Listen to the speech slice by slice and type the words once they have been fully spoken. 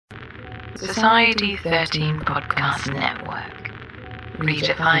Society 13 Podcast Network.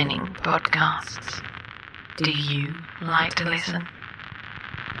 Redefining podcasts. Do you like to listen?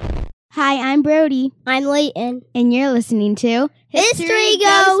 Hi, I'm Brody. I'm Leighton. And you're listening to History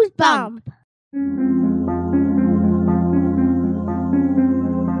Goes Bump.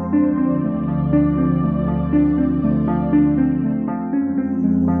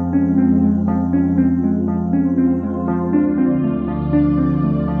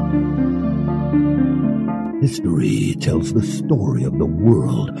 History tells the story of the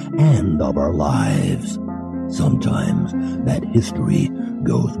world and of our lives. Sometimes that history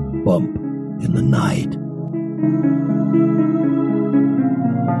goes bump in the night.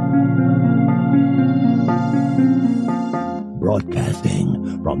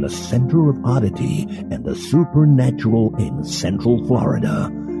 Broadcasting from the center of oddity and the supernatural in Central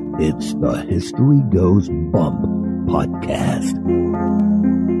Florida, it's the History Goes Bump podcast.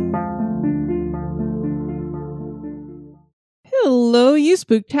 Hello, you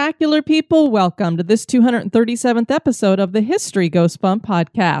spooktacular people. Welcome to this 237th episode of the History Goes Bump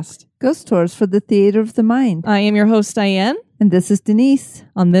podcast. Ghost Tours for the Theater of the Mind. I am your host, Diane. And this is Denise.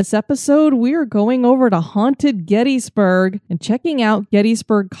 On this episode, we are going over to haunted Gettysburg and checking out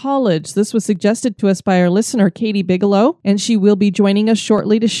Gettysburg College. This was suggested to us by our listener, Katie Bigelow, and she will be joining us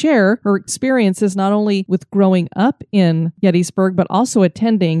shortly to share her experiences not only with growing up in Gettysburg, but also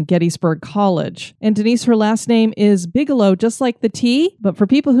attending Gettysburg College. And Denise, her last name is Bigelow, just like the tea, but for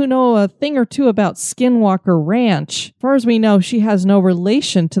people who know a thing or two about Skinwalker Ranch, as far as we know, she has no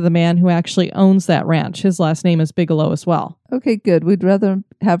relation to the man who actually owns that ranch. His last name is Bigelow as well. Okay, good. We'd rather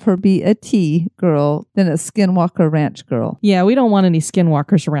have her be a tea girl than a Skinwalker Ranch girl. Yeah, we don't want any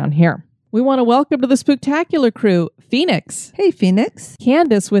skinwalkers around here. We want to welcome to the spooktacular crew, Phoenix. Hey, Phoenix.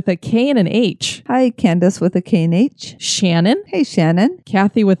 Candace with a K and an H. Hi, Candace with a K and H. Shannon. Hey, Shannon.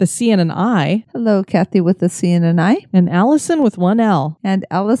 Kathy with a C and an I. Hello, Kathy with a C and an I. And Allison with one L. And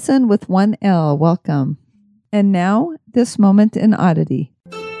Allison with one L. Welcome. And now, this moment in oddity.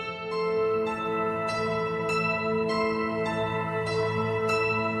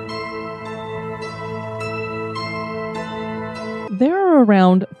 There are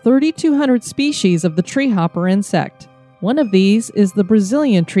around 3,200 species of the treehopper insect. One of these is the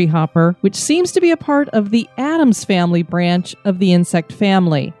Brazilian treehopper, which seems to be a part of the Addams family branch of the insect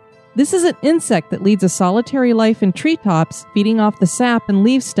family. This is an insect that leads a solitary life in treetops, feeding off the sap and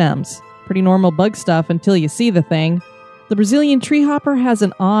leaf stems. Pretty normal bug stuff until you see the thing. The Brazilian treehopper has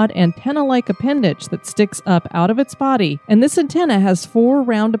an odd antenna-like appendage that sticks up out of its body, and this antenna has 4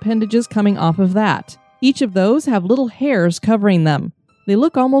 round appendages coming off of that. Each of those have little hairs covering them. They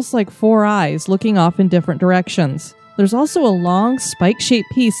look almost like 4 eyes looking off in different directions. There's also a long,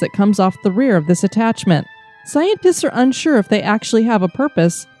 spike-shaped piece that comes off the rear of this attachment. Scientists are unsure if they actually have a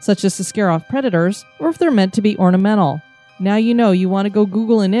purpose, such as to scare off predators, or if they're meant to be ornamental. Now you know you want to go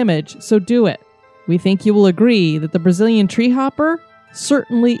Google an image, so do it. We think you will agree that the Brazilian treehopper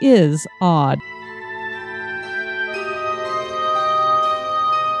certainly is odd.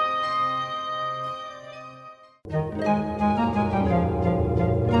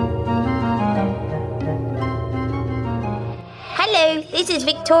 Hello, this is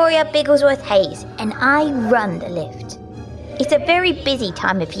Victoria Bigglesworth Hayes, and I run the lift. It's a very busy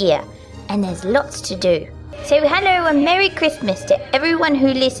time of year, and there's lots to do. So hello and Merry Christmas to everyone who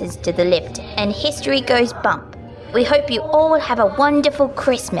listens to the lift and History Goes Bump. We hope you all have a wonderful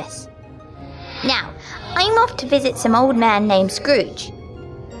Christmas. Now, I'm off to visit some old man named Scrooge,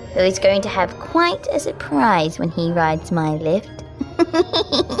 who is going to have quite a surprise when he rides my lift.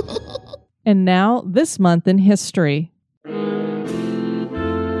 And now, this month in history.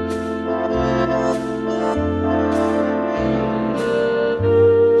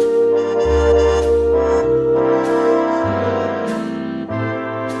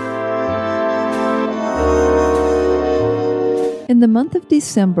 In the month of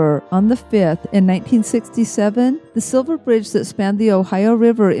December, on the 5th, in 1967, the Silver Bridge that spanned the Ohio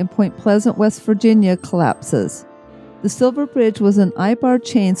River in Point Pleasant, West Virginia, collapses. The Silver Bridge was an I-bar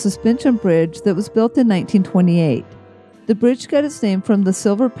chain suspension bridge that was built in 1928. The bridge got its name from the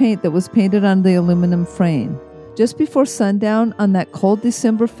silver paint that was painted on the aluminum frame. Just before sundown on that cold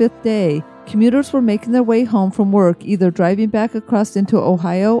December 5th day, commuters were making their way home from work, either driving back across into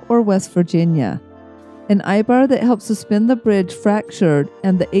Ohio or West Virginia. An I-bar that helped suspend the bridge fractured,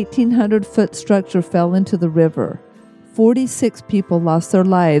 and the 1,800-foot structure fell into the river. 46 people lost their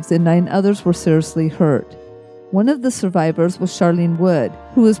lives, and 9 others were seriously hurt. One of the survivors was Charlene Wood,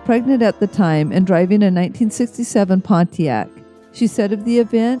 who was pregnant at the time and driving a 1967 Pontiac. She said of the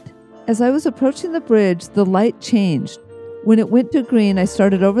event, "As I was approaching the bridge, the light changed. When it went to green, I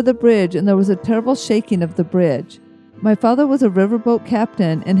started over the bridge, and there was a terrible shaking of the bridge. My father was a riverboat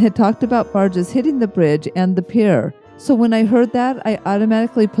captain and had talked about barges hitting the bridge and the pier. So when I heard that, I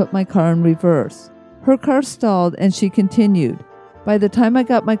automatically put my car in reverse. Her car stalled, and she continued. By the time I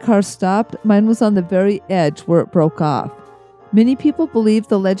got my car stopped, mine was on the very edge where it broke off. Many people believe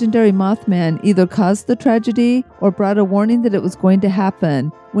the legendary Mothman either caused the tragedy or brought a warning that it was going to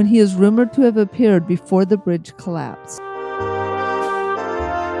happen when he is rumored to have appeared before the bridge collapsed.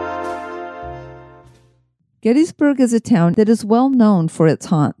 Gettysburg is a town that is well known for its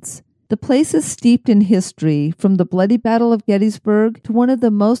haunts. The place is steeped in history, from the bloody Battle of Gettysburg to one of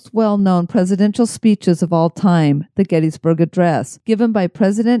the most well-known presidential speeches of all time, the Gettysburg Address, given by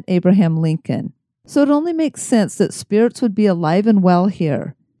President Abraham Lincoln. So it only makes sense that spirits would be alive and well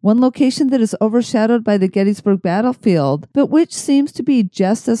here. One location that is overshadowed by the Gettysburg battlefield, but which seems to be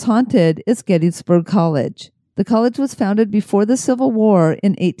just as haunted, is Gettysburg College. The college was founded before the Civil War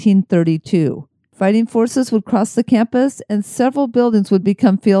in 1832. Fighting forces would cross the campus, and several buildings would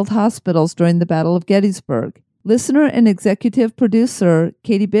become field hospitals during the Battle of Gettysburg. Listener and executive producer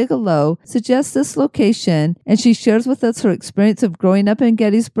Katie Bigelow suggests this location, and she shares with us her experience of growing up in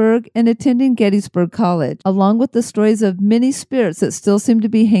Gettysburg and attending Gettysburg College, along with the stories of many spirits that still seem to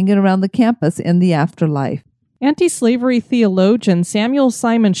be hanging around the campus in the afterlife. Anti-slavery theologian Samuel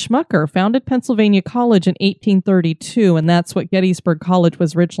Simon Schmucker founded Pennsylvania College in 1832, and that's what Gettysburg College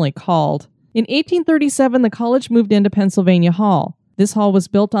was originally called. In 1837, the college moved into Pennsylvania Hall. This hall was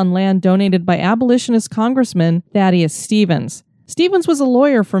built on land donated by abolitionist Congressman Thaddeus Stevens. Stevens was a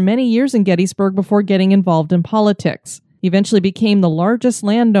lawyer for many years in Gettysburg before getting involved in politics. He eventually became the largest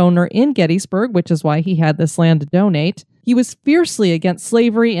landowner in Gettysburg, which is why he had this land to donate. He was fiercely against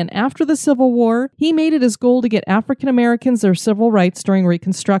slavery, and after the Civil War, he made it his goal to get African Americans their civil rights during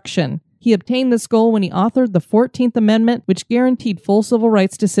Reconstruction. He obtained this goal when he authored the 14th Amendment, which guaranteed full civil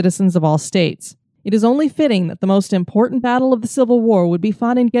rights to citizens of all states. It is only fitting that the most important battle of the Civil War would be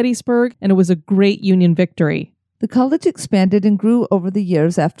fought in Gettysburg, and it was a great Union victory. The college expanded and grew over the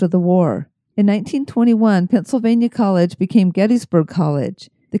years after the war. In 1921, Pennsylvania College became Gettysburg College.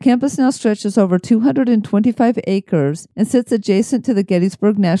 The campus now stretches over 225 acres and sits adjacent to the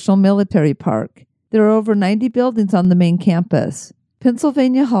Gettysburg National Military Park. There are over 90 buildings on the main campus.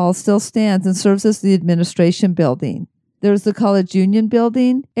 Pennsylvania Hall still stands and serves as the administration building. There is the College Union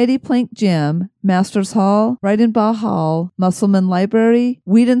Building, Eddie Plank Gym, Masters Hall, Breidenbach Hall, Musselman Library,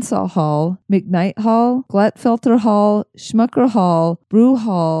 Wiedensaw Hall, McKnight Hall, Glatfelter Hall, Schmucker Hall, Brew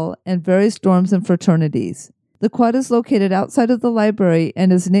Hall, and various dorms and fraternities. The quad is located outside of the library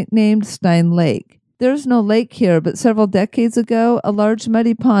and is nicknamed Stein Lake. There is no lake here, but several decades ago, a large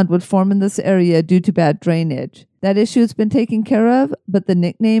muddy pond would form in this area due to bad drainage. That issue has been taken care of, but the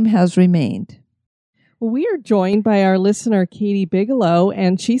nickname has remained. We are joined by our listener, Katie Bigelow,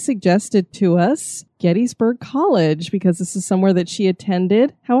 and she suggested to us Gettysburg College because this is somewhere that she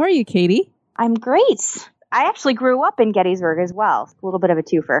attended. How are you, Katie? I'm great. I actually grew up in Gettysburg as well. A little bit of a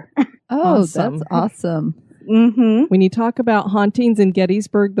twofer. Oh, Awesome. That's awesome. Mm-hmm. When you talk about hauntings in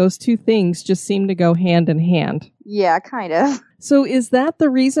Gettysburg, those two things just seem to go hand in hand. Yeah, kind of. So is that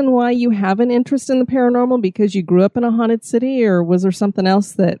the reason why you have an interest in the paranormal, because you grew up in a haunted city, or was there something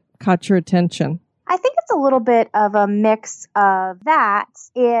else that caught your attention? I think it's a little bit of a mix of that,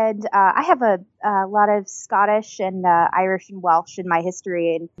 and I have a lot of Scottish and Irish and Welsh in my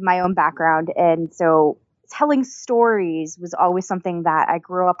history and my own background, and so telling stories was always something that I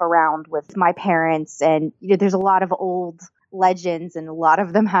grew up around with my parents, and there's a lot of old legends, and a lot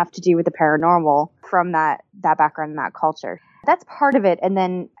of them have to do with the paranormal from that background and that culture. That's part of it, and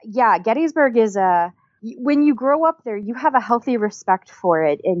then, yeah, Gettysburg is when you grow up there, you have a healthy respect for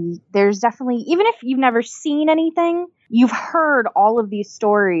it. And there's definitely, even if you've never seen anything, you've heard all of these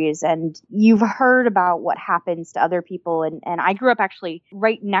stories and you've heard about what happens to other people. And I grew up actually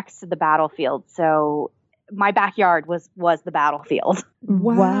right next to the battlefield. So my backyard was the battlefield.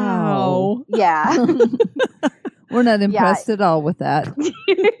 Wow. Yeah. We're not impressed at all with that.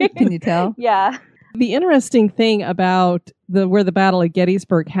 Can you tell? Yeah. The interesting thing about where the Battle of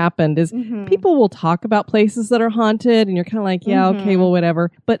Gettysburg happened is people will talk about places that are haunted, and you're kind of like, yeah, okay, well, whatever.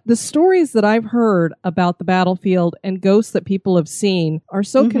 But the stories that I've heard about the battlefield and ghosts that people have seen are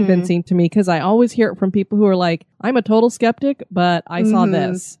so convincing to me, because I always hear it from people who are like, I'm a total skeptic, but I saw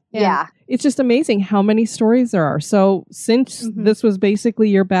this. And yeah. It's just amazing how many stories there are. So since this was basically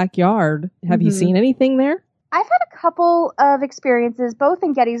your backyard, have you seen anything there? I've had a couple of experiences, both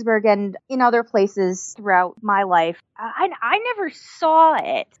in Gettysburg and in other places throughout my life. I never saw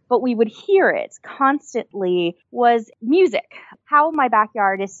it, but we would hear it constantly, was music. How my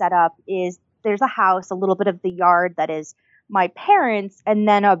backyard is set up is there's a house, a little bit of the yard that is my parents, and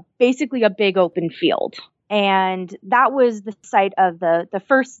then basically a big open field. And that was the site of the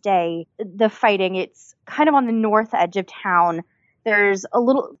first day, the fighting. It's kind of on the north edge of town. There's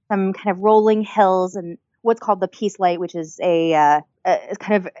some kind of rolling hills and what's called the Peace Light, which is a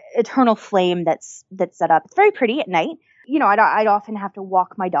kind of eternal flame that's set up. It's very pretty at night. I'd often have to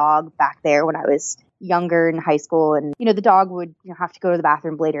walk my dog back there when I was younger in high school, and the dog would have to go to the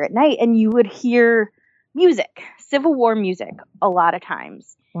bathroom later at night, and you would hear music, Civil War music, a lot of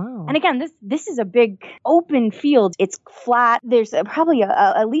times. Wow. And again, this is a big open field. It's flat. There's probably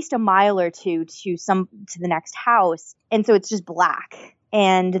at least a mile or two to the next house, and so it's just black.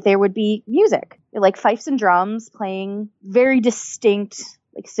 And there would be music, like fifes and drums playing very distinct,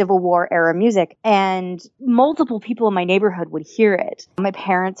 like Civil War era music. And multiple people in my neighborhood would hear it. My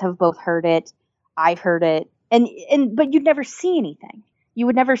parents have both heard it. I've heard it. But you'd never see anything. You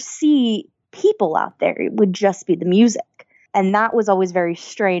would never see people out there. It would just be the music. And that was always very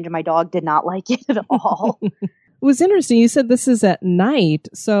strange. My dog did not like it at all. It was interesting. You said this is at night.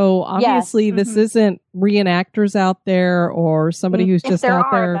 So obviously this isn't reenactors out there or somebody who's just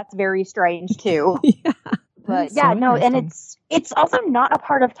out there. That's very strange too. Yeah. But yeah, no, and it's also not a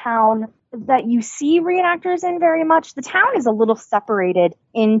part of town that you see reenactors in very much. The town is a little separated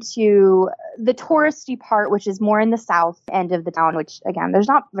into the touristy part, which is more in the south end of the town, which again, there's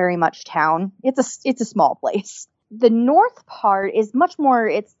not very much town. It's a small place. The north part is much more,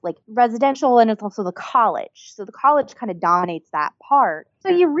 it's like residential, and it's also the college. So the college kind of dominates that part. So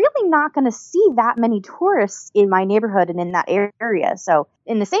you're really not going to see that many tourists in my neighborhood and in that area. So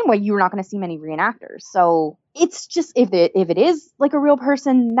in the same way, you're not going to see many reenactors. So it's just, if it is like a real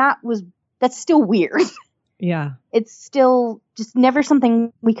person, that's still weird. Yeah. It's still just never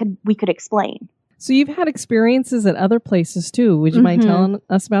something we could explain. So you've had experiences at other places too. Would you mind telling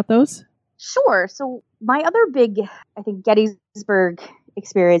us about those? Sure. So my other big, I think, Gettysburg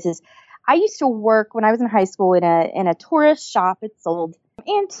experiences, I used to work when I was in high school in a tourist shop. It sold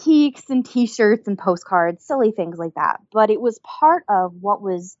antiques and T-shirts and postcards, silly things like that. But it was part of what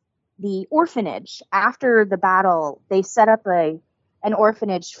was the orphanage. After the battle, they set up an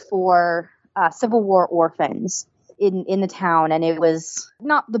orphanage for Civil War orphans in the town, and it was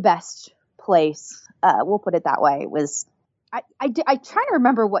not the best place. We'll put it that way. It was. I try to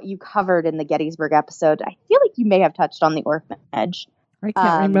remember what you covered in the Gettysburg episode. I feel like you may have touched on the orphanage. I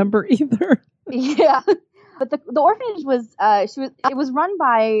can't remember either. Yeah, but the orphanage was it was run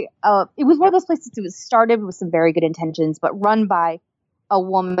by it was one of those places that was started with some very good intentions, but run by a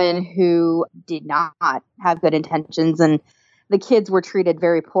woman who did not have good intentions, and the kids were treated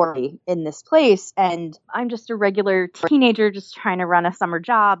very poorly in this place. And I'm just a regular teenager just trying to run a summer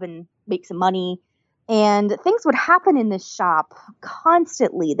job and make some money. And things would happen in this shop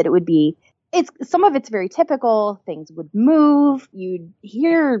constantly that it would be, some of it's very typical. Things would move. You'd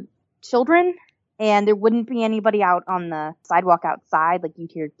hear children, and there wouldn't be anybody out on the sidewalk outside. Like,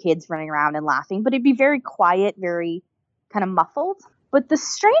 you'd hear kids running around and laughing, but it'd be very quiet, very kind of muffled. But the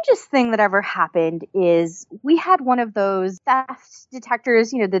strangest thing that ever happened is we had one of those theft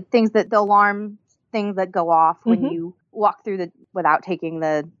detectors, the alarm things that go off when you walk through without taking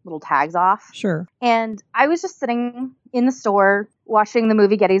the little tags off. Sure. And I was just sitting in the store watching the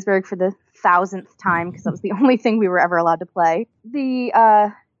movie Gettysburg for the 1,000th time, because that was the only thing we were ever allowed to play.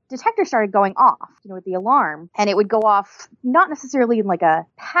 The detector started going off, with the alarm, and it would go off not necessarily in like a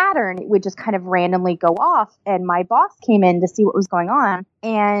pattern. It would just kind of randomly go off. And my boss came in to see what was going on,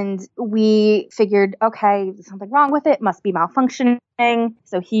 and we figured, okay, there's something wrong with it, must be malfunctioning.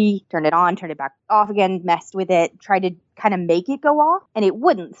 So he turned it on, turned it back off again, messed with it, tried to kind of make it go off, and it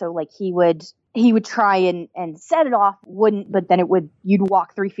wouldn't. So like he would try and set it off, wouldn't, but then you'd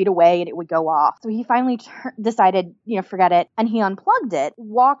walk 3 feet away and it would go off. So he finally decided, forget it. And he unplugged it,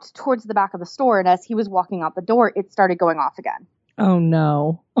 walked towards the back of the store. And as he was walking out the door, it started going off again. Oh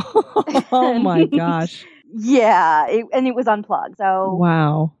no. Oh my gosh. Yeah. It was unplugged. So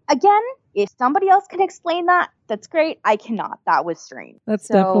wow. Again, if somebody else can explain that, that's great. I cannot. That was strange. That's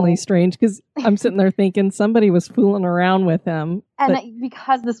definitely strange, because I'm sitting there thinking somebody was fooling around with him. And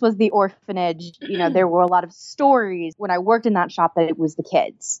because this was the orphanage, there were a lot of stories when I worked in that shop that it was the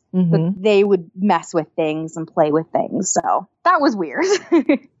kids. That they would mess with things and play with things. So that was weird.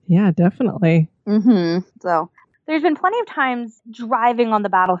 Yeah, definitely. So there's been plenty of times driving on the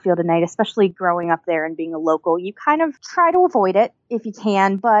battlefield at night, especially growing up there and being a local. You kind of try to avoid it if you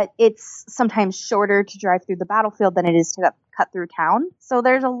can, but it's sometimes shorter to drive through the battlefield than it is to cut through town. So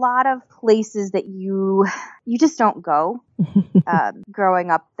there's a lot of places that you just don't go.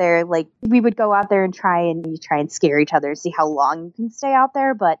 Growing up there, like we would go out there and try and scare each other, see how long you can stay out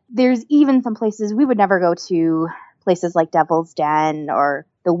there. But there's even some places we would never go to places like Devil's Den or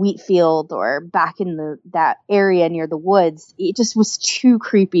the wheat field or back in that area near the woods. It just was too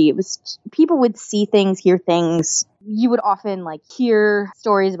creepy. People would see things, hear things. You would often like hear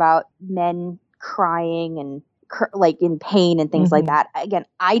stories about men crying and like in pain and things like that. Again,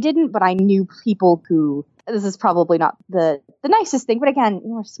 I didn't, but I knew people who, this is probably not the nicest thing, but again,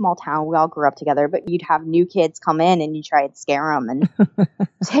 we're a small town. We all grew up together, but you'd have new kids come in and you try and scare them and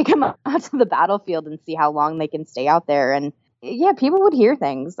take them out to the battlefield and see how long they can stay out there. And yeah, people would hear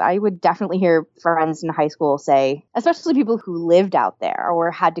things. I would definitely hear friends in high school say, especially people who lived out there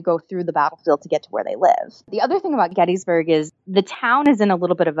or had to go through the battlefield to get to where they live. The other thing about Gettysburg is the town is in a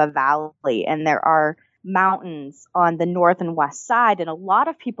little bit of a valley, and there are mountains on the north and west side, and a lot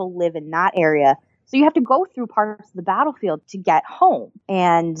of people live in that area. So you have to go through parts of the battlefield to get home.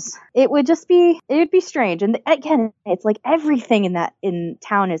 And it would be strange. And again, it's like everything in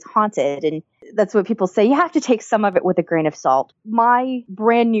town is haunted. And that's what people say. You have to take some of it with a grain of salt. My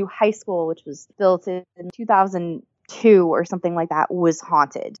brand new high school, which was built in 2002 or something like that, was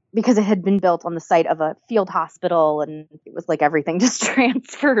haunted because it had been built on the site of a field hospital, and it was like everything just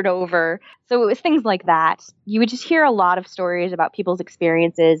transferred over. So it was things like that. You would just hear a lot of stories about people's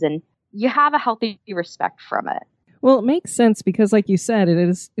experiences, and you have a healthy respect from it. Well, it makes sense because, like you said,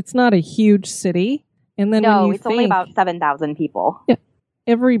 it's not a huge city. And then it's only about 7,000 people. Yeah,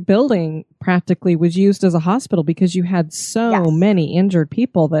 every building practically was used as a hospital because you had so many injured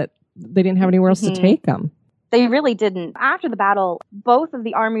people that they didn't have anywhere else to take them. They really didn't. After the battle, both of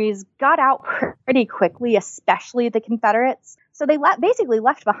the armies got out pretty quickly, especially the Confederates. So they basically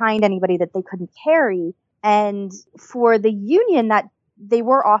left behind anybody that they couldn't carry. And for the Union, that they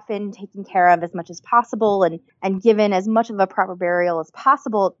were often taken care of as much as possible and given as much of a proper burial as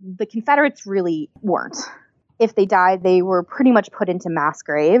possible. The Confederates really weren't. If they died, they were pretty much put into mass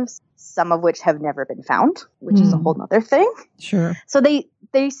graves, some of which have never been found, which is a whole other thing. Sure. So they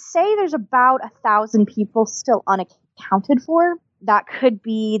say there's about 1,000 people still unaccounted for. That could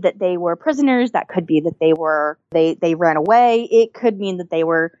be that they were prisoners. That could be that they ran away. It could mean that they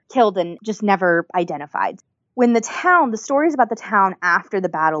were killed and just never identified. When the stories about the town after the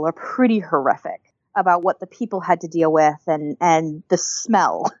battle are pretty horrific about what the people had to deal with, and the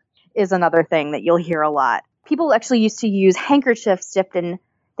smell is another thing that you'll hear a lot. People actually used to use handkerchiefs dipped in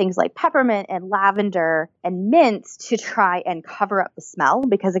things like peppermint and lavender and mint to try and cover up the smell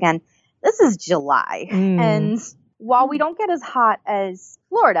because, again, this is July. And while we don't get as hot as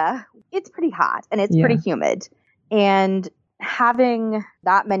Florida, it's pretty hot and it's pretty humid. And having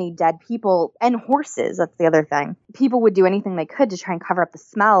that many dead people and horses, that's the other thing. People would do anything they could to try and cover up the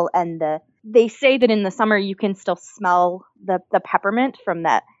smell. And they say that in the summer you can still smell the peppermint from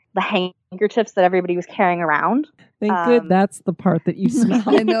the handkerchiefs that everybody was carrying around. Thank good that's the part that you smell.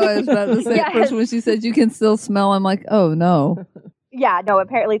 I know, I was about to say at first when she said you can still smell, I'm like, oh no. Yeah, no,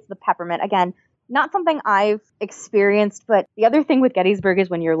 apparently it's the peppermint. Again, not something I've experienced, but the other thing with Gettysburg is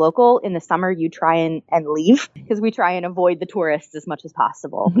when you're local in the summer, you try and leave because we try and avoid the tourists as much as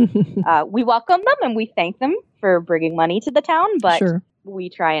possible. We welcome them and we thank them for bringing money to the town, but we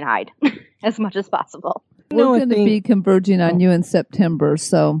try and hide as much as possible. We're going to be converging on you in September,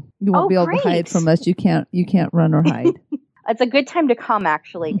 so you won't be able to hide from us. You can't run or hide. It's a good time to come,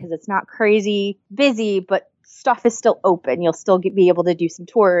 actually, because it's not crazy busy, but stuff is still open. You'll still be able to do some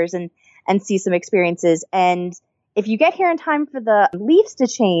tours and see some experiences. And if you get here in time for the leaves to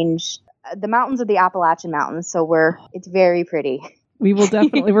change, the mountains are the Appalachian Mountains, so it's very pretty. We're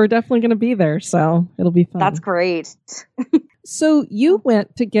definitely going to be there, so it'll be fun. That's great. So you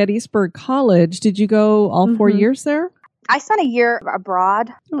went to Gettysburg College. Did you go all 4 years there? I spent a year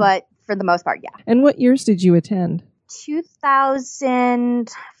abroad, but for the most part, yeah. And what years did you attend?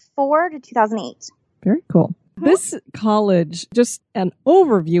 2004 to 2008. Very cool. This college, just an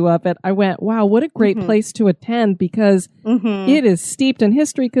overview of it, I went, wow, what a great place to attend because it is steeped in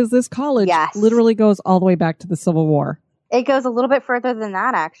history because this college literally goes all the way back to the Civil War. It goes a little bit further than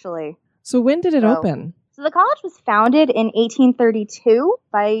that, actually. So when did it open? So the college was founded in 1832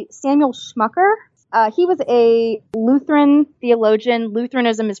 by Samuel Schmucker. He was a Lutheran theologian.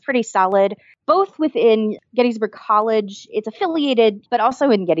 Lutheranism is pretty solid, both within Gettysburg College. It's affiliated, but also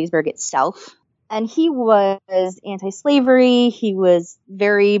in Gettysburg itself. And he was anti-slavery. He was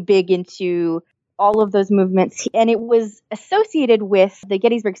very big into all of those movements. And it was associated with the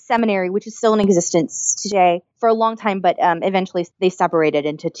Gettysburg Seminary, which is still in existence today for a long time, but eventually they separated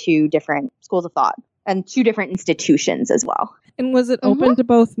into two different schools of thought and two different institutions as well. And was it open to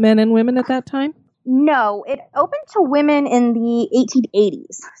both men and women at that time? No, it opened to women in the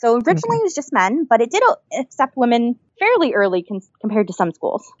 1880s. So originally it was just men, but it did accept women fairly early compared to some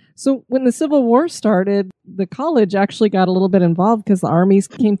schools. So when the Civil War started, the college actually got a little bit involved because the armies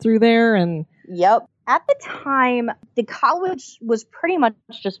came through there and... Yep. At the time, the college was pretty much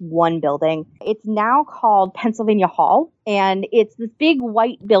just one building. It's now called Pennsylvania Hall, and it's this big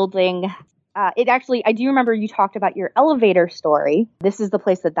white building. I do remember you talked about your elevator story. This is the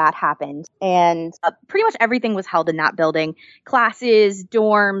place that happened. And pretty much everything was held in that building. Classes,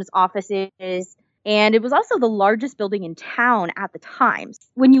 dorms, offices. And it was also the largest building in town at the time.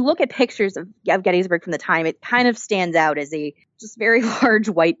 When you look at pictures of Gettysburg from the time, it kind of stands out as a just very large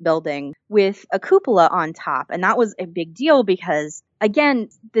white building with a cupola on top. And that was a big deal because, again,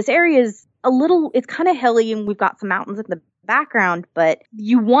 this area is it's kind of hilly and we've got some mountains in the background, but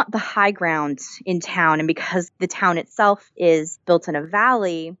you want the high ground in town. And because the town itself is built in a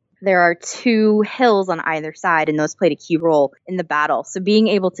valley, there are two hills on either side, and those played a key role in the battle. So being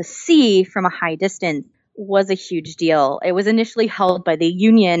able to see from a high distance was a huge deal. It was initially held by the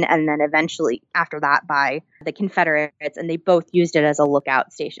Union and then eventually after that by the Confederates, and they both used it as a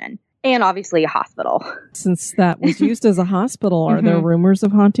lookout station and obviously a hospital. Since that was used as a hospital, are there rumors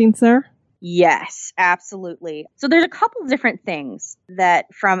of hauntings there? Yes, absolutely. So there's a couple of different things that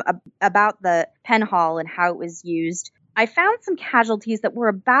about the Penn Hall and how it was used. I found some casualties that were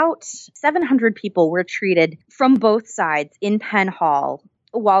about 700 people were treated from both sides in Penn Hall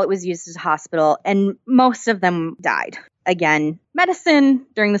while it was used as a hospital, and most of them died. Again, medicine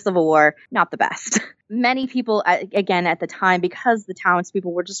during the Civil War, not the best. Many people, again, at the time, because the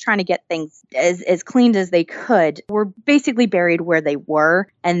townspeople were just trying to get things as cleaned as they could, were basically buried where they were.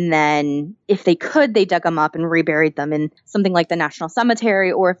 And then if they could, they dug them up and reburied them in something like the National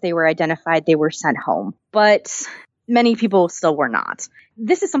Cemetery, or if they were identified, they were sent home. But many people still were not.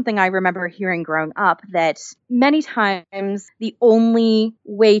 This is something I remember hearing growing up, that many times the only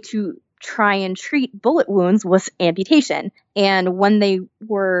way to try and treat bullet wounds was amputation. And when they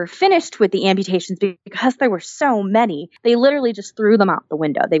were finished with the amputations, because there were so many, they literally just threw them out the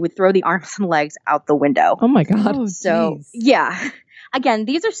window. They would throw the arms and legs out the window. Oh my God. Oh, so, geez. Yeah. Again,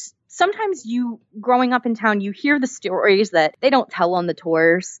 these are sometimes growing up in town, you hear the stories that they don't tell on the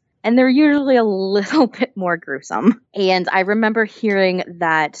tours. And they're usually a little bit more gruesome. And I remember hearing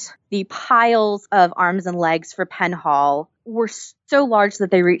that the piles of arms and legs for Penn Hall were so large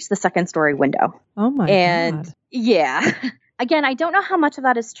that they reached the second-story window. Oh, my God. Yeah. Again, I don't know how much of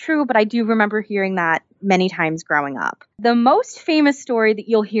that is true, but I do remember hearing that many times growing up. The most famous story that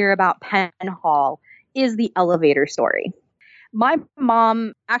you'll hear about Penn Hall is the elevator story. My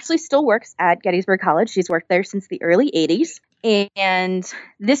mom actually still works at Gettysburg College. She's worked there since the early 80s. And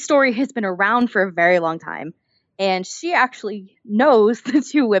this story has been around for a very long time. And she actually knows the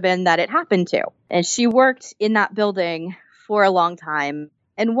two women that it happened to. And she worked in that building for a long time.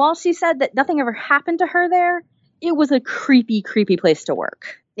 And while she said that nothing ever happened to her there, it was a creepy, creepy place to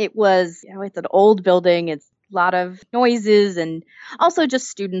work. It was, it's an old building. It's a lot of noises and also just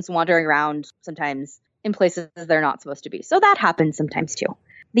students wandering around sometimes in places they're not supposed to be. So that happens sometimes too.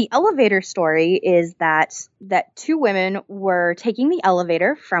 The elevator story is that two women were taking the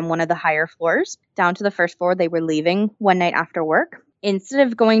elevator from one of the higher floors down to the first floor. They were leaving one night after work. Instead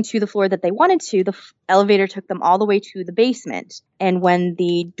of going to the floor that they wanted to, the elevator took them all the way to the basement. And when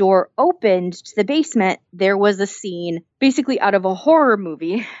the door opened to the basement, there was a scene basically out of a horror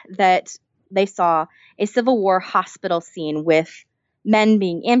movie that they saw a Civil War hospital scene with men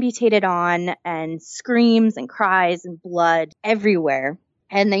being amputated on and screams and cries and blood everywhere.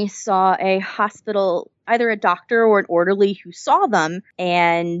 And they saw a hospital, either a doctor or an orderly who saw them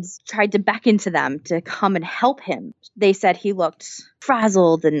and tried to beckon to them to come and help him. They said he looked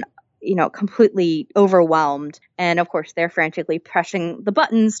frazzled and, completely overwhelmed. And of course, they're frantically pressing the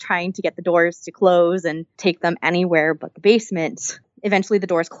buttons, trying to get the doors to close and take them anywhere but the basement. Eventually, the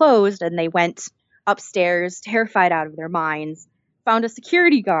doors closed and they went upstairs, terrified out of their minds, found a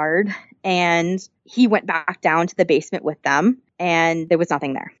security guard, and he went back down to the basement with them. And there was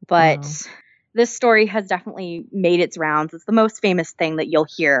nothing there. But This story has definitely made its rounds. It's the most famous thing that you'll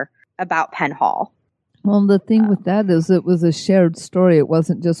hear about Penn Hall. Well, the thing with that is it was a shared story. It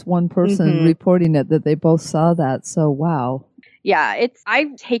wasn't just one person reporting it, that they both saw that. So, wow. Yeah,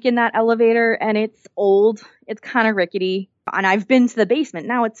 I've taken that elevator and it's old. It's kind of rickety. And I've been to the basement.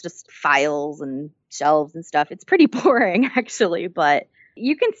 Now it's just files and shelves and stuff. It's pretty boring, actually. But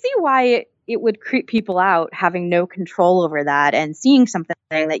you can see why it would creep people out, having no control over that and seeing something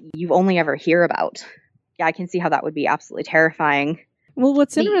that you only ever hear about. Yeah, I can see how that would be absolutely terrifying. Well,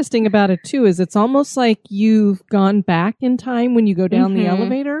 what's interesting about it, too, is it's almost like you've gone back in time when you go down the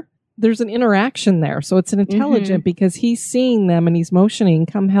elevator. there's an interaction there. So it's an intelligent because he's seeing them and he's motioning,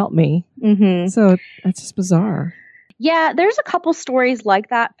 come help me. So that's just bizarre. Yeah, there's a couple stories like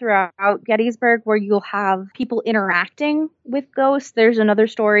that throughout Gettysburg where you'll have people interacting with ghosts. There's another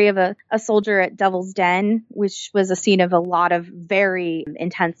story of a soldier at Devil's Den, which was a scene of a lot of very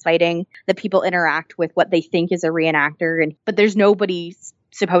intense fighting that people interact with what they think is a reenactor. But there's nobody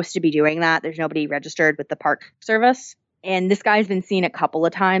supposed to be doing that. There's nobody registered with the Park Service. And this guy's been seen a couple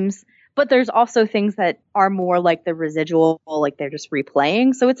of times. But there's also things that are more like the residual, like they're just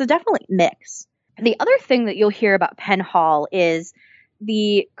replaying. So it's a definitely mix. The other thing that you'll hear about Penn Hall is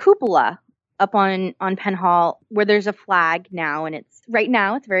the cupola up on Penn Hall, where there's a flag now, and it's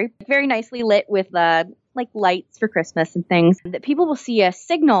very, very nicely lit with like lights for Christmas and things. That people will see a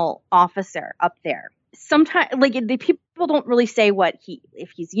signal officer up there. Sometimes, like the people don't really say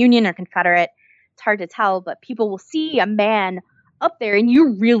if he's Union or Confederate. It's hard to tell, but people will see a man up there, and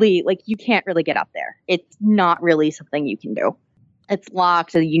you can't really get up there. It's not really something you can do. It's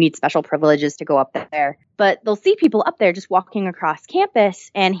locked, so you need special privileges to go up there. But they'll see people up there just walking across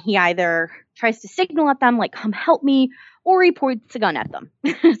campus, and he either tries to signal at them, like, come help me, or he points a gun at them.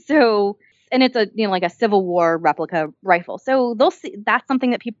 And it's like a Civil War replica rifle. So they'll see, that's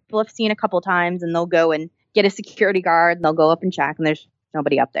something that people have seen a couple of times, and they'll go and get a security guard, and they'll go up and check, and there's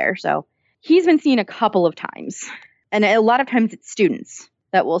nobody up there. So he's been seen a couple of times. And a lot of times it's students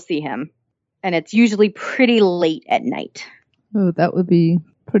that will see him. And it's usually pretty late at night. Oh, that would be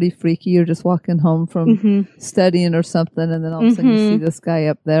pretty freaky. You're just walking home from studying or something, and then all of a sudden you see this guy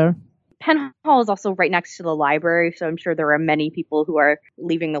up there. Penn Hall is also right next to the library, so I'm sure there are many people who are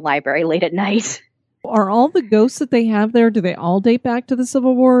leaving the library late at night. Are all the ghosts that they have there, do they all date back to the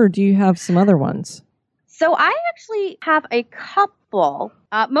Civil War, or do you have some other ones? So I actually have a couple.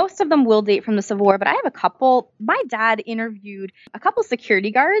 Most of them will date from the Civil War, but I have a couple. My dad interviewed a couple security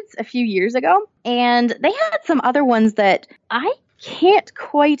guards a few years ago, and they had some other ones that I can't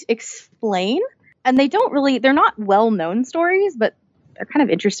quite explain. And they're not well-known stories, but they're kind of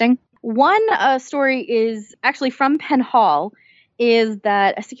interesting. One story is actually from Penn Hall, is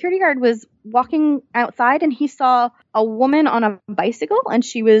that a security guard was walking outside and he saw a woman on a bicycle and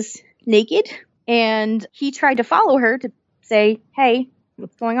she was naked. And he tried to follow her to say, hey,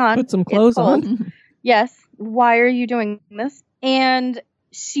 what's going on? Put some clothes on. Yes. Why are you doing this? And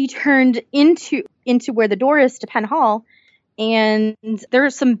she turned into where the door is to Penn Hall. And there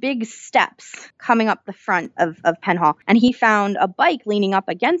are some big steps coming up the front of Penn Hall. And he found a bike leaning up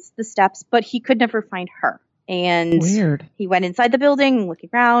against the steps, but he could never find her. And Weird. He went inside the building,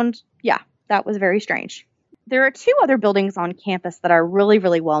 looking around. Yeah, that was very strange. There are two other buildings on campus that are really,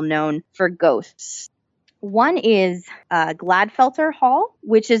 really well known for ghosts. One is Gladfelter Hall,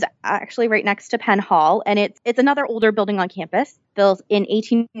 which is actually right next to Penn Hall, and it's another older building on campus, built in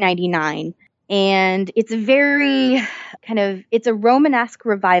 1899. And it's it's a Romanesque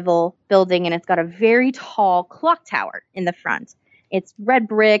revival building, and it's got a very tall clock tower in the front. It's red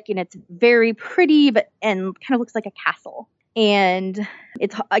brick, and it's very pretty, and kind of looks like a castle. And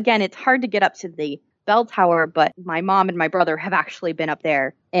it's hard to get up to the bell tower, but my mom and my brother have actually been up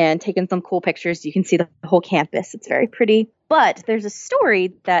there and taken some cool pictures. You can see the whole campus. It's very pretty. But there's a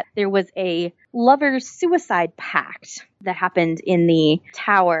story that there was a lover's suicide pact that happened in the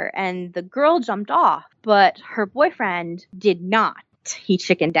tower, and the girl jumped off, but her boyfriend did not. He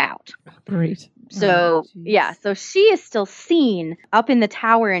chickened out. Great. So, so she is still seen up in the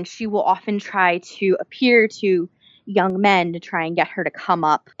tower, and she will often try to appear to young men to try and get her to come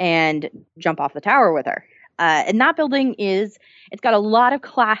up and jump off the tower with her. And that building it's got a lot of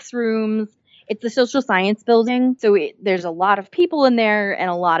classrooms. It's a social science building, so there's a lot of people in there and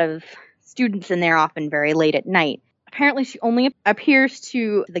a lot of students in there, often very late at night. Apparently, she only appears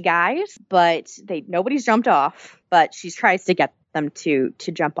to the guys, but nobody's jumped off, but she tries to get them to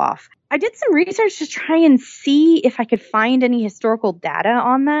jump off. I did some research to try and see if I could find any historical data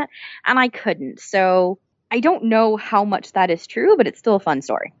on that, and I couldn't. So I don't know how much that is true, but it's still a fun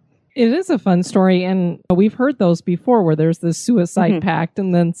story. It is a fun story, and we've heard those before where there's this suicide pact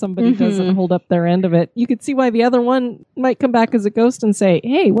and then somebody doesn't hold up their end of it. You could see why the other one might come back as a ghost and say,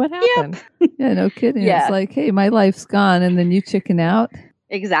 hey, what happened? Yep. Yeah, no kidding. Yeah. It's like, hey, my life's gone, and then you chicken out.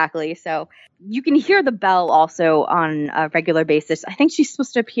 Exactly. So you can hear the bell also on a regular basis. I think she's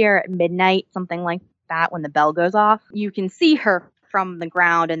supposed to appear at midnight, something like that, when the bell goes off. You can see her from the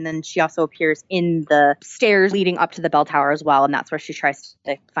ground, and then she also appears in the stairs leading up to the bell tower as well, and that's where she tries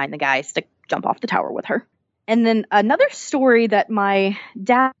to find the guys to jump off the tower with her. And then another story that my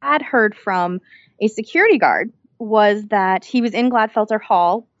dad heard from a security guard was that he was in Gladfelter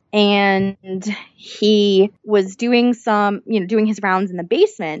Hall, and he was doing doing his rounds in the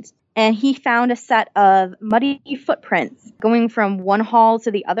basement, and he found a set of muddy footprints going from one hall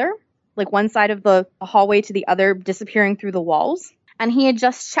to the other, like one side of the hallway to the other, disappearing through the walls. And he had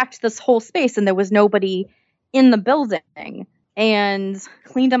just checked this whole space, and there was nobody in the building, and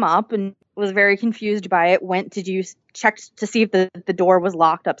cleaned them up and was very confused by it. Checked to see if the door was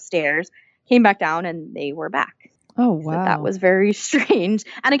locked upstairs, came back down, and they were back. Oh, wow. So that was very strange.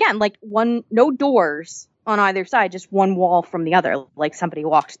 And again, like no doors on either side, just one wall from the other, like somebody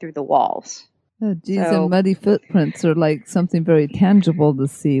walked through the walls. Oh, geez, and muddy footprints are like something very tangible to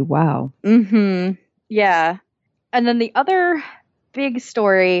see. Wow. Mm-hmm. Yeah. And then the other big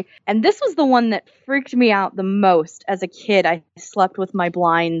story, and this was the one that freaked me out the most as a kid. I slept with my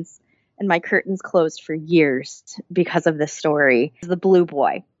blinds and my curtains closed for years because of this story. The Blue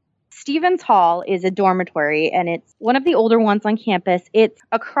Boy. Stevens Hall is a dormitory, and it's one of the older ones on campus. It's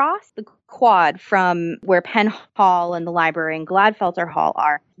across the quad from where Penn Hall and the library and Gladfelter Hall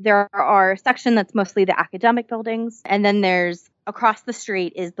are. There are a section that's mostly the academic buildings, and then there's across the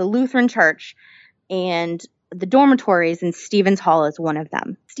street is the Lutheran Church and the dormitories, and Stevens Hall is one of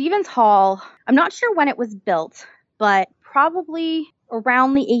them. Stevens Hall, I'm not sure when it was built, but probably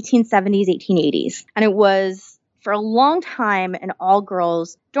around the 1870s, 1880s. And it was for a long time an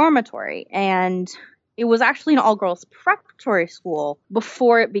all-girls dormitory, and it was actually an all-girls preparatory school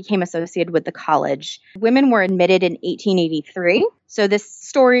before it became associated with the college. Women were admitted in 1883, so this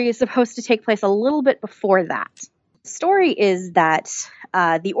story is supposed to take place a little bit before that. The story is that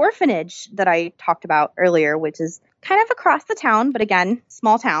the orphanage that I talked about earlier, which is kind of across the town, but again,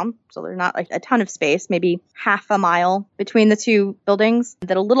 small town, so there's not like a ton of space, maybe half a mile between the two buildings,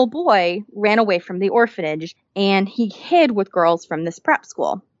 that a little boy ran away from the orphanage and he hid with girls from this prep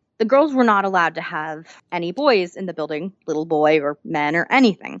school. The girls were not allowed to have any boys in the building, little boy or men or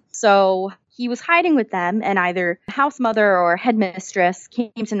anything. So he was hiding with them, and either house mother or headmistress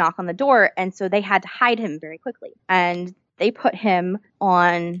came to knock on the door, and so they had to hide him very quickly. And they put him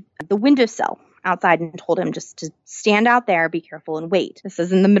on the windowsill outside and told him just to stand out there, be careful, and wait. This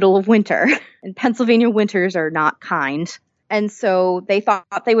is in the middle of winter, and Pennsylvania winters are not kind. And so they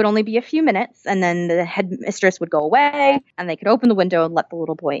thought they would only be a few minutes, and then the headmistress would go away, and they could open the window and let the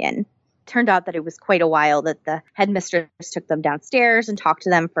little boy in. Turned out that it was quite a while that the headmistress took them downstairs and talked to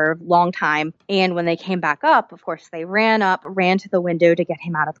them for a long time. And when they came back up, of course, they ran to the window to get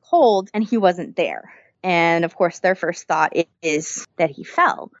him out of the cold, and he wasn't there. And of course, their first thought is that he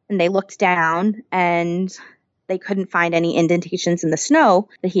fell. And they looked down, and they couldn't find any indentations in the snow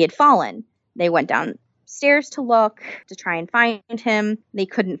that he had fallen. They went downstairs to look to try and find him. They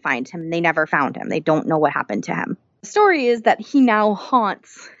couldn't find him. They never found him. They don't know what happened to him. The story is that he now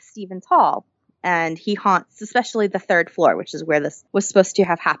haunts Stevens Hall, and he haunts especially the third floor, which is where this was supposed to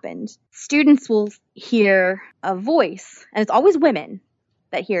have happened. Students will hear a voice, and it's always women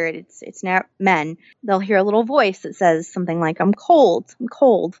that hear it. It's not men. They'll hear a little voice that says something like, I'm cold,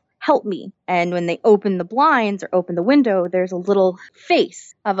 help me. And when they open the blinds or open the window, there's a little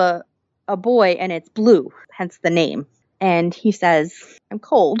face of a boy, and it's blue, hence the name. And he says, I'm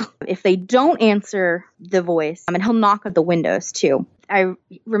cold. If they don't answer the voice, and he'll knock at the windows too. I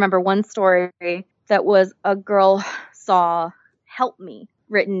remember one story that was a girl saw help me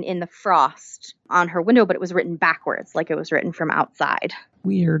written in the frost on her window, but it was written backwards, like it was written from outside.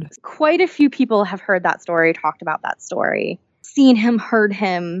 Weird. Quite a few people have heard that story, talked about that story, seen him, heard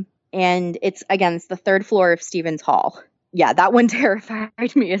him, and it's the third floor of Stevens Hall. Yeah, that one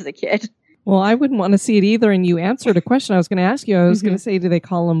terrified me as a kid. Well, I wouldn't want to see it either, and you answered a question I was going to ask you. I was going to say, do they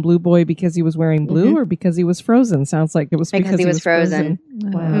call him Blue Boy because he was wearing blue or because he was frozen? Sounds like it was because he was frozen.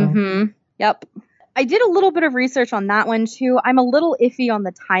 Wow. Mm-hmm. Yep. I did a little bit of research on that one, too. I'm a little iffy on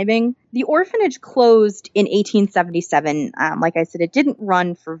the timing. The orphanage closed in 1877. Like I said, it didn't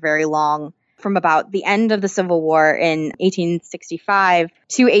run for very long, from about the end of the Civil War in 1865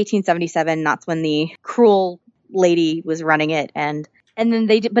 to 1877. That's when the cruel lady was running it, and then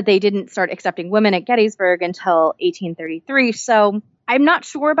they didn't start accepting women at Gettysburg until 1833. So I'm not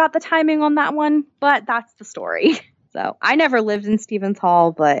sure about the timing on that one, but that's the story. So I never lived in Stevens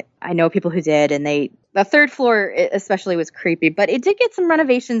Hall, but I know people who did, and the third floor especially was creepy, but it did get some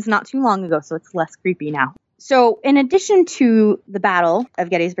renovations not too long ago, so it's less creepy now. So in addition to the Battle of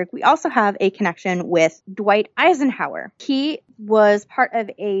Gettysburg, we also have a connection with Dwight Eisenhower. He was part of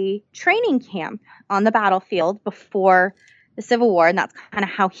a training camp on the battlefield before the Civil War, and that's kind of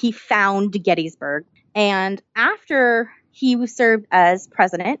how he found Gettysburg. And after he was served as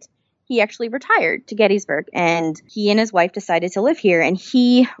president, he actually retired to Gettysburg, and he and his wife decided to live here, and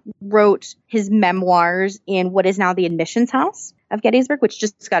he wrote his memoirs in what is now the admissions house of Gettysburg, which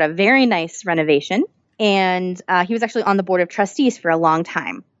just got a very nice renovation. And he was actually on the board of trustees for a long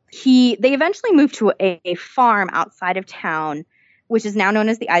time. They eventually moved to a farm outside of town, which is now known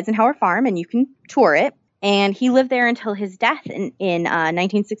as the Eisenhower Farm, and you can tour it. And he lived there until his death in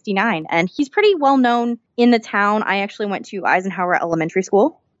 1969. And he's pretty well known in the town. I actually went to Eisenhower Elementary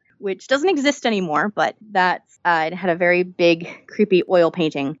School, which doesn't exist anymore, but it had a very big, creepy oil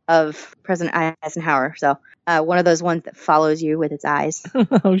painting of President Eisenhower. So one of those ones that follows you with its eyes.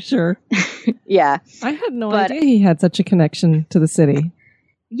 Oh, sure. Yeah. I had no idea he had such a connection to the city.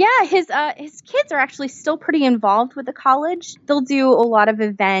 Yeah, his kids are actually still pretty involved with the college. They'll do a lot of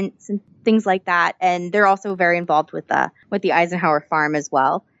events and things like that, and they're also very involved with the Eisenhower Farm as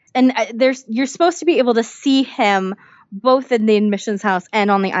well. And you're supposed to be able to see him both in the admissions house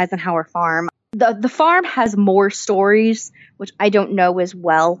and on the Eisenhower Farm. The farm has more stories, which I don't know as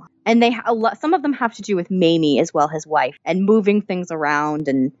well, and some of them have to do with Mamie as well, his wife, and moving things around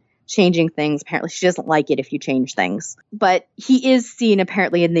and changing things. Apparently she doesn't like it if you change things, but he is seen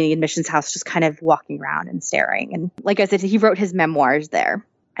apparently in the admissions house just kind of walking around and staring. And like I said, he wrote his memoirs there,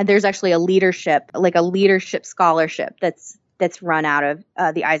 and there's actually a leadership scholarship that's run out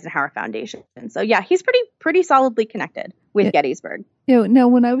of the Eisenhower Foundation. And so yeah, he's pretty solidly connected with Gettysburg. Now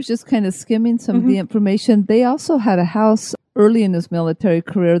when I was just kind of skimming some of the information, they also had a house early in his military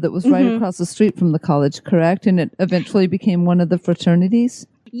career that was right across the street from the college, correct? And it eventually became one of the fraternities?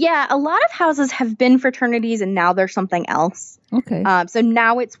 Yeah, a lot of houses have been fraternities, and now they're something else. Okay. So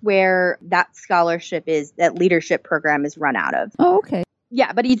now it's where that leadership program is run out of. Oh, okay.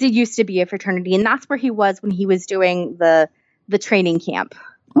 Yeah, but he did used to be a fraternity, and that's where he was when he was doing the training camp.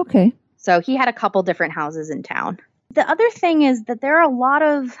 Okay. So he had a couple different houses in town. The other thing is that there are a lot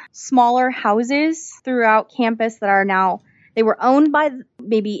of smaller houses throughout campus that are now, they were owned by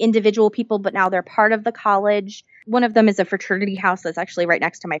maybe individual people, but now they're part of the college. One of them is a fraternity house that's actually right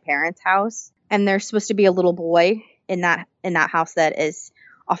next to my parents' house. And there's supposed to be a little boy in that house that is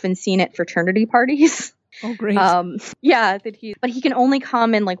often seen at fraternity parties. Oh, great. Yeah, but he can only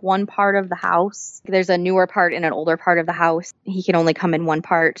come in like one part of the house. There's a newer part and an older part of the house. He can only come in one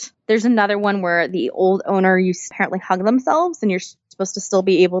part. There's another one where the old owner used to apparently hug themselves, and you're supposed to still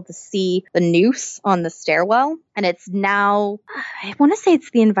be able to see the noose on the stairwell. And it's now, I want to say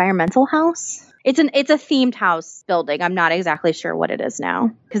it's the environmental house. It's a themed house building. I'm not exactly sure what it is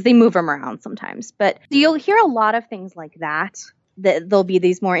now because they move them around sometimes. But you'll hear a lot of things like that. There'll be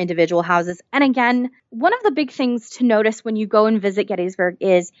these more individual houses. And again, one of the big things to notice when you go and visit Gettysburg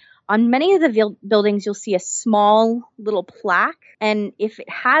is on many of the buildings, you'll see a small little plaque. And if it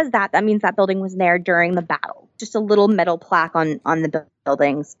has that means that building was there during the battle. Just a little metal plaque on the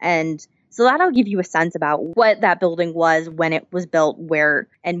buildings. And so that'll give you a sense about what that building was when it was built, where,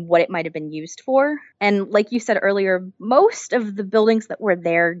 and what it might have been used for. And like you said earlier, most of the buildings that were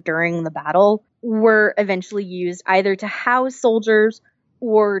there during the battle were eventually used either to house soldiers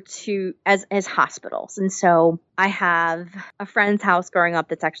or as hospitals. And so I have a friend's house growing up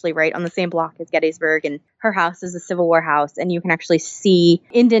that's actually right on the same block as Gettysburg, and her house is a Civil War house, and you can actually see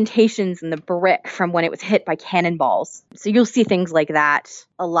indentations in the brick from when it was hit by cannonballs. So you'll see things like that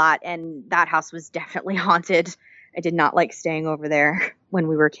a lot, and that house was definitely haunted. I did not like staying over there when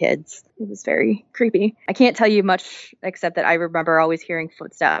we were kids. It was very creepy. I can't tell you much except that I remember always hearing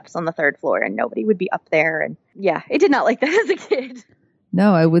footsteps on the third floor, and nobody would be up there. And yeah, I did not like that as a kid.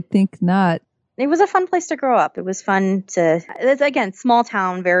 No, I would think not. It was a fun place to grow up. It was fun it's again, small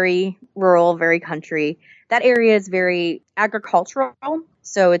town, very rural, very country. That area is very agricultural,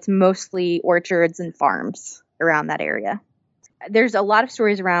 so it's mostly orchards and farms around that area. There's a lot of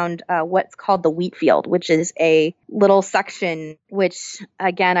stories around what's called the wheat field, which is a little section, which,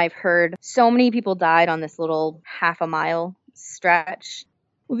 again, I've heard so many people died on this little half a mile stretch.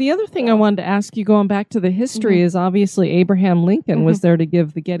 Well, the other thing I wanted to ask you, going back to the history, is obviously Abraham Lincoln was there to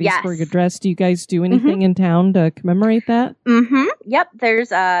give the Gettysburg Address. Do you guys do anything in town to commemorate that? Yep.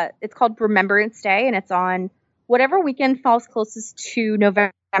 There's it's called Remembrance Day, and it's on whatever weekend falls closest to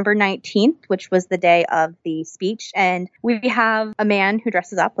November 19th, which was the day of the speech. And we have a man who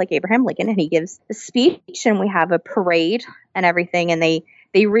dresses up like Abraham Lincoln, and he gives a speech, and we have a parade and everything, and they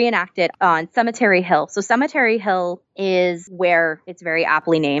reenact it on Cemetery Hill. So Cemetery Hill is where it's very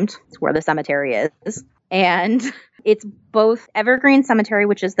aptly named. It's where the cemetery is. And it's both Evergreen Cemetery,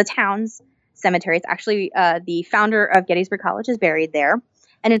 which is the town's cemetery. It's actually the founder of Gettysburg College is buried there.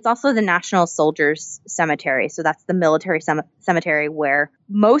 And it's also the National Soldiers Cemetery. So that's the military cemetery where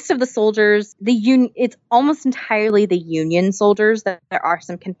most of the soldiers, it's almost entirely the Union soldiers. There are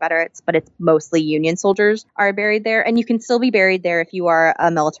some Confederates, but it's mostly Union soldiers are buried there. And you can still be buried there if you are a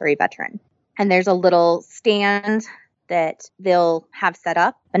military veteran. And there's a little stand that they'll have set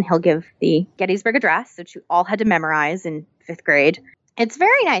up, and he'll give the Gettysburg Address, which you all had to memorize in 5th grade. It's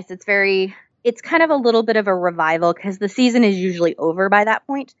very nice. It's kind of a little bit of a revival because the season is usually over by that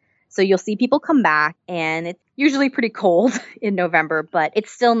point. So you'll see people come back, and it's usually pretty cold in November, but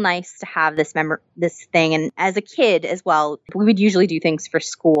it's still nice to have this thing. And as a kid as well, we would usually do things for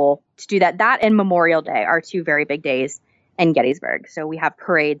school to do that. That and Memorial Day are 2 very big days in Gettysburg. So we have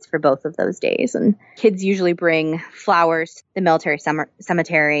parades for both of those days. And kids usually bring flowers to the military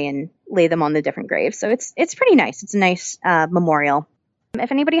cemetery and lay them on the different graves. So it's pretty nice. It's a nice memorial. If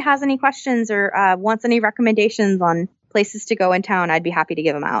anybody has any questions or wants any recommendations on places to go in town, I'd be happy to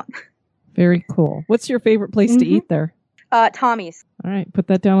give them out. Very cool. What's your favorite place to eat there? Tommy's. All right. Put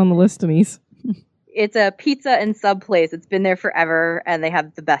that down on the list, Denise. It's a pizza and sub place. It's been there forever, and they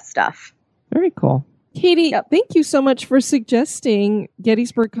have the best stuff. Very cool. Katie, Thank you so much for suggesting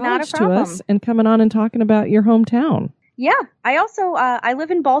Gettysburg College to us and coming on and talking about your hometown. Yeah. I also, I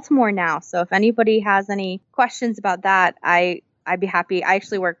live in Baltimore now. So if anybody has any questions about that, I'd be happy. I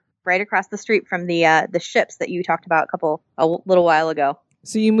actually work right across the street from the ships that you talked about a little while ago.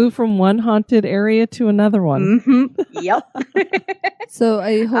 So you moved from one haunted area to another one. Mm-hmm. Yep. So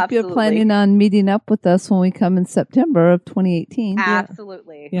I hope Absolutely. you're planning on meeting up with us when we come in September of 2018.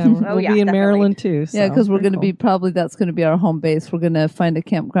 Absolutely. Yeah, we'll be in definitely. Maryland too. So. Yeah, because we're going to be that's going to be our home base. We're going to find a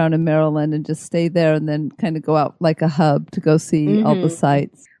campground in Maryland and just stay there and then kind of go out like a hub to go see all the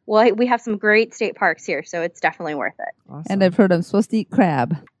sites. Well, we have some great state parks here, so it's definitely worth it. Awesome. And I've heard I'm supposed to eat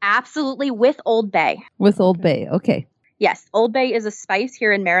crab. Absolutely, with Old Bay. With Old Bay, okay. Yes, Old Bay is a spice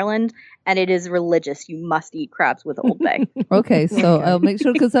here in Maryland, and it is religious. You must eat crabs with Old Bay. Okay, so I'll make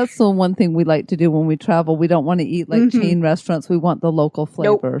sure, because that's the one thing we like to do when we travel. We don't want to eat like chain restaurants. We want the local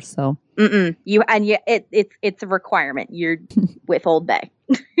flavor. Nope. So it's a requirement. You're with Old Bay.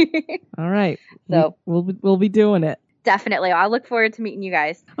 All right, so we'll be doing it. Definitely. I'll look forward to meeting you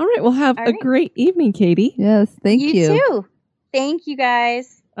guys. All right, well, have a great evening, Katie. Yes, thank you. You too. Thank you,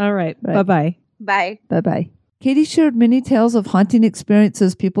 guys. All right. Bye-bye. Bye. Bye-bye. Katie shared many tales of haunting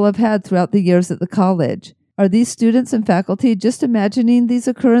experiences people have had throughout the years at the college. Are these students and faculty just imagining these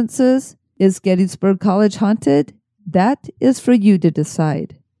occurrences? Is Gettysburg College haunted? That is for you to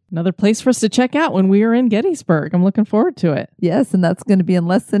decide. Another place for us to check out when we are in Gettysburg. I'm looking forward to it. Yes, and that's going to be in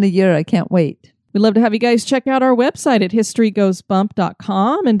less than a year. I can't wait. We'd love to have you guys check out our website at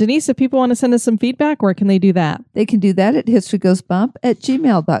historygoesbump.com. And Denise, if people want to send us some feedback, where can they do that? They can do that at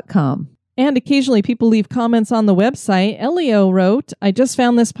historygoesbump@gmail.com. And occasionally people leave comments on the website. Elio wrote, I just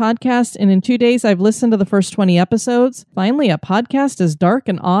found this podcast, and in 2 days I've listened to the first 20 episodes. Finally, a podcast as dark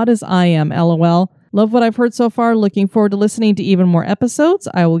and odd as I am, LOL. Love what I've heard so far. Looking forward to listening to even more episodes.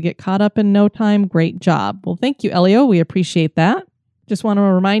 I will get caught up in no time. Great job. Well, thank you, Elio. We appreciate that. Just want to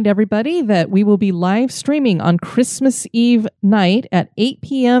remind everybody that we will be live streaming on Christmas Eve night at 8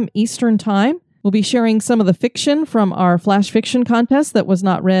 p.m. Eastern Time. We'll be sharing some of the fiction from our Flash Fiction contest that was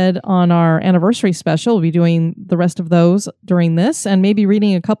not read on our anniversary special. We'll be doing the rest of those during this and maybe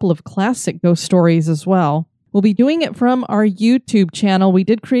reading a couple of classic ghost stories as well. We'll be doing it from our YouTube channel. We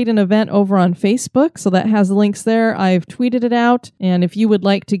did create an event over on Facebook, so that has the links there. I've tweeted it out, and if you would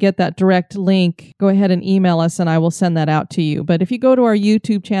like to get that direct link, go ahead and email us and I will send that out to you. But if you go to our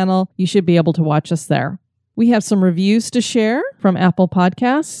YouTube channel, you should be able to watch us there. We have some reviews to share from Apple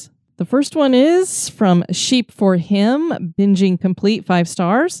Podcasts. The first one is from Sheep for Him, binging complete, 5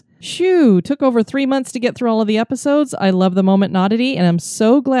 stars. Shoo, took over 3 months to get through all of the episodes. I love the Moment Oddity, and I'm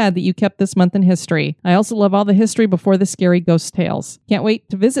so glad that you kept this month in history. I also love all the history before the scary ghost tales. Can't wait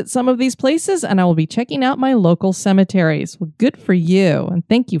to visit some of these places, and I will be checking out my local cemeteries. Well, good for you, and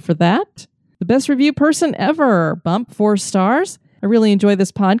thank you for that. The best review person ever, Bump, 4 stars. I really enjoy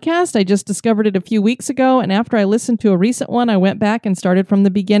this podcast. I just discovered it a few weeks ago, and after I listened to a recent one, I went back and started from the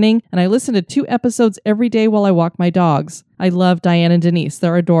beginning, and I listened to 2 episodes every day while I walk my dogs. I love Diane and Denise.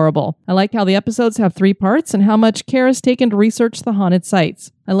 They're adorable. I like how the episodes have 3 parts and how much care is taken to research the haunted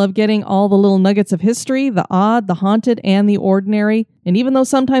sites. I love getting all the little nuggets of history, the odd, the haunted, and the ordinary. And even though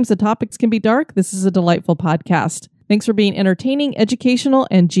sometimes the topics can be dark, this is a delightful podcast. Thanks for being entertaining, educational,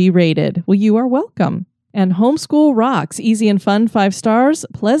 and G-rated. Well, you are welcome. And Homeschool Rocks, easy and fun, 5 stars,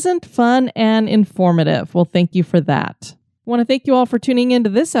 pleasant, fun, and informative. Well, thank you for that. I want to thank you all for tuning into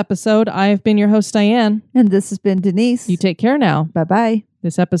this episode. I've been your host, Diane. And this has been Denise. You take care now. Bye-bye.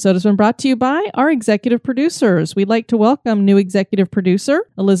 This episode has been brought to you by our executive producers. We'd like to welcome new executive producer,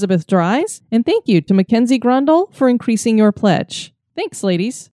 Elizabeth Dries, and thank you to Mackenzie Grundle for increasing your pledge. Thanks,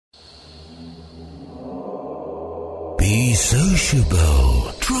 ladies. Be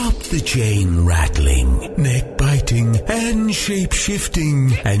sociable. Drop the chain rattling, neck biting, and shape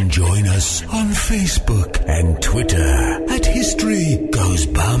shifting, and join us on Facebook and Twitter at History Goes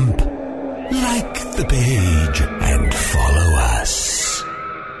Bump. Like the page and follow us.